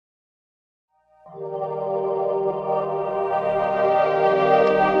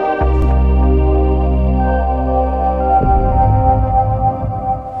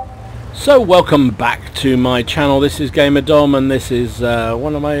So welcome back to my channel. This is Gamer Dom, and this is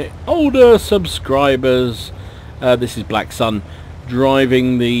one of my older subscribers. This is Black Sun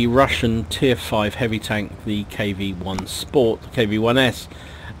driving the Russian Tier 5 heavy tank, the KV1 Sport, the KV1S.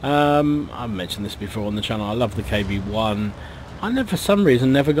 I've mentioned this before on the channel. I love the KV1. I for some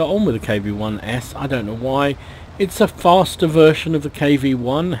reason never got on with the KV1S. I don't know why. It's a faster version of the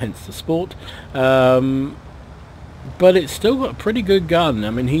KV1, hence the Sport. But it's still got a pretty good gun.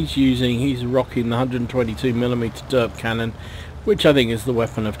 I mean, he's rocking the 122mm derp cannon, which I think is the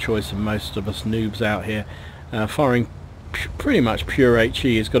weapon of choice of most of us noobs out here, firing pretty much pure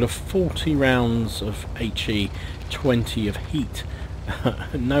HE. It's got a 40 rounds of HE, 20 of heat,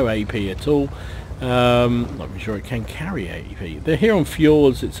 no AP at all. Not really sure it can carry AP. They're here on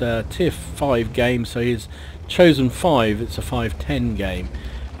Fjords. It's a tier 5 game, so he's chosen 5. It's a 5-10 game,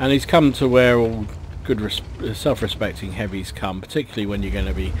 and he's come to where all good self-respecting heavies come, particularly when you're going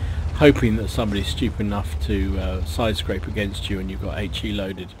to be hoping that somebody's stupid enough to side scrape against you and you've got HE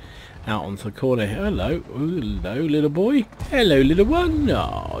loaded out onto the corner. Hello, hello little boy, hello little one.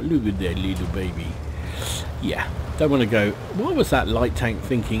 Oh, look at that little baby. Yeah, don't want to go. What was that light tank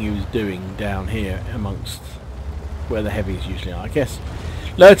thinking he was doing down here amongst where the heavies usually are? I guess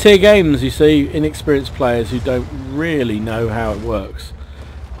lower tier games, you see, inexperienced players who don't really know how it works.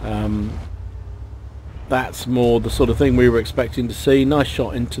 That's more the sort of thing we were expecting to see. Nice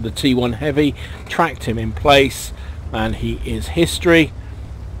shot into the T1 heavy, tracked him in place, and he is history.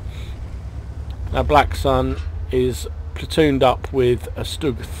 Now Black Sun is platooned up with a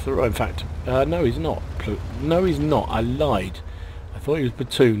Stug. In fact, no, he's not. No, he's not. I lied. I thought he was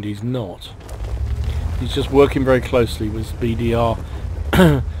platooned. He's not. He's just working very closely with BDR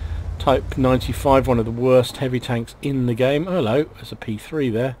Type 95, one of the worst heavy tanks in the game. Oh, hello, there's a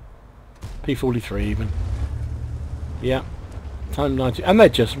P3 there. P43 even. Yeah, time 90, and they're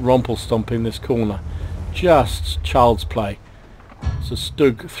just romple stomping this corner. Just child's play. So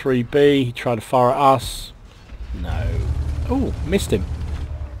Stug 3B, he tried to fire at us. No. Oh, missed him.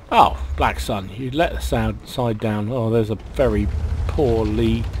 Oh, Black Sun, you let the side down. Oh, there's a very poor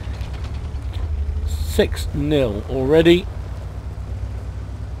lead. 6-0 already.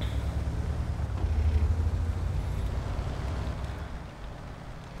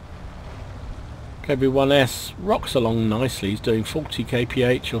 KV1S rocks along nicely. He's doing 40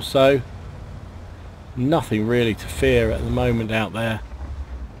 kph or so. Nothing really to fear at the moment out there.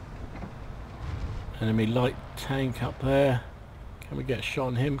 Enemy light tank up there. Can we get a shot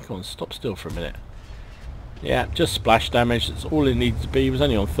on him? Come on, stop still for a minute. Yeah, just splash damage. That's all it needs to be. He was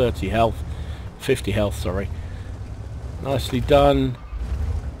only on 30 health. 50 health, sorry. Nicely done.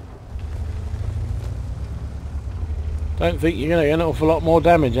 Don't think you're going to get an awful lot more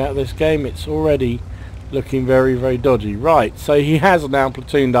damage out of this game. It's already looking very, very dodgy. Right, so he has now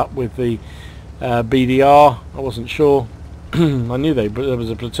platooned up with the BDR. I wasn't sure. I knew there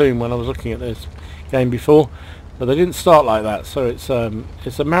was a platoon when I was looking at this game before, but they didn't start like that. So it's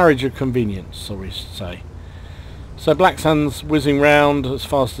a marriage of convenience, so we should say. So Black Sun's whizzing round as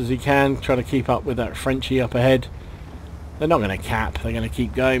fast as he can, trying to keep up with that Frenchie up ahead. They're not going to cap. They're going to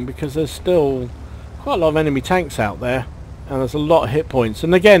keep going because there's still quite a lot of enemy tanks out there, and there's a lot of hit points.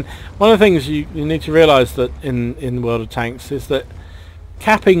 And again, one of the things you need to realise that in the world of tanks is that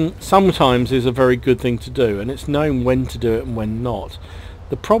capping sometimes is a very good thing to do, and it's knowing when to do it and when not.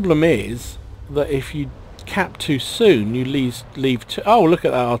 The problem is that if you cap too soon, you leave too, oh, look at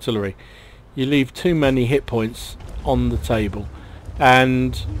that artillery. You leave too many hit points on the table,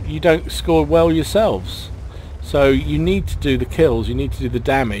 and you don't score well yourselves. So you need to do the kills, you need to do the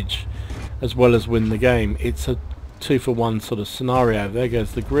damage, as well as win the game. It's a 2-for-1 sort of scenario. There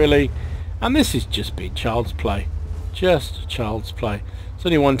goes the Grilly, and this is just big child's play. Just child's play. There's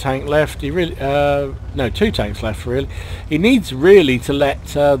only one tank left. He really, no, 2 tanks left really. He needs really to let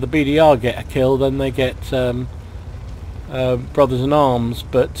the BDR get a kill, then they get brothers in arms.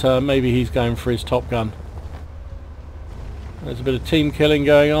 But maybe he's going for his top gun. There's a bit of team killing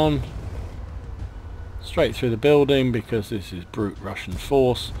going on. Straight through the building because this is brute Russian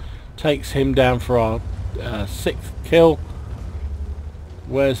force. Takes him down for our 6th kill.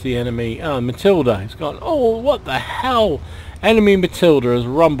 Where's the enemy? Oh, Matilda. He's gone. Oh, what the hell? Enemy Matilda has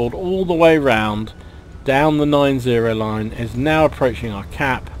rumbled all the way round down the 9-0 line. Is now approaching our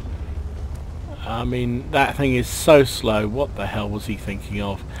cap. I mean, that thing is so slow. What the hell was he thinking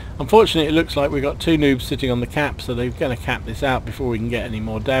of? Unfortunately, it looks like we've got 2 noobs sitting on the cap, so they're going to cap this out before we can get any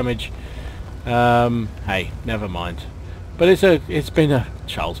more damage. Hey, never mind. But it's been a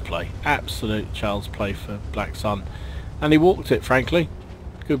child's play, absolute child's play for Black Sun, and he walked it, frankly.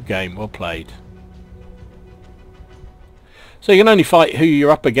 Good game, well played. So you can only fight who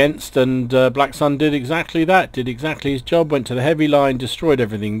you're up against, and Black Sun did exactly that, did exactly his job, went to the heavy line, destroyed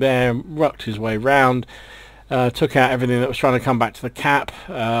everything there, rucked his way round, took out everything that was trying to come back to the cap,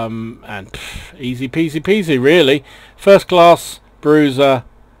 and easy peasy peasy really. First class, bruiser,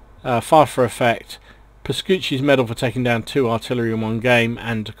 fire for effect, Pascucci's medal for taking down 2 artillery in 1 game,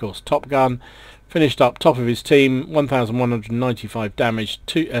 and of course Top Gun. Finished up top of his team, 1,195 damage,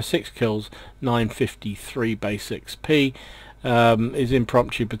 6 kills, 953 base XP. His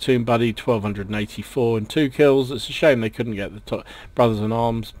impromptu platoon buddy, 1,284 and 2 kills. It's a shame they couldn't get the brothers in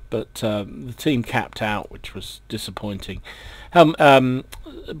arms, but the team capped out, which was disappointing.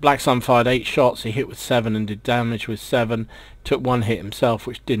 Black Sun fired 8 shots. He hit with 7 and did damage with 7. Took 1 hit himself,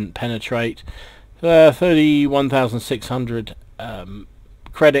 which didn't penetrate. 31,600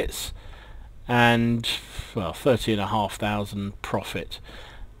 credits. And well, 30,500 profit.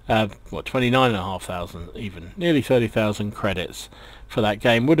 29,500 even, nearly 30,000 credits for that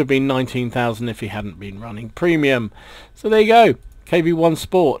game. Would have been 19,000 if he hadn't been running premium. So there you go, KV1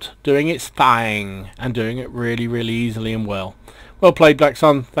 Sport doing its thing and doing it really, really easily and well. Well played, Black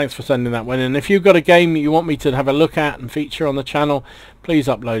Sun. Thanks for sending that one in. If you've got a game that you want me to have a look at and feature on the channel, please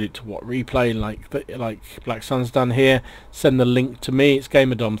upload it to What Replay like Black Sun's done here. Send the link to me. It's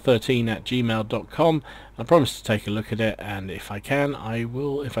gamerdom13@gmail.com. I promise to take a look at it, and if I can, I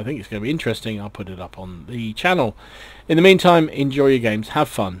will. If I think it's going to be interesting, I'll put it up on the channel. In the meantime, enjoy your games, have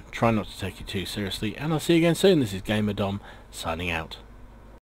fun, try not to take it too seriously, and I'll see you again soon. This is GamerDom signing out.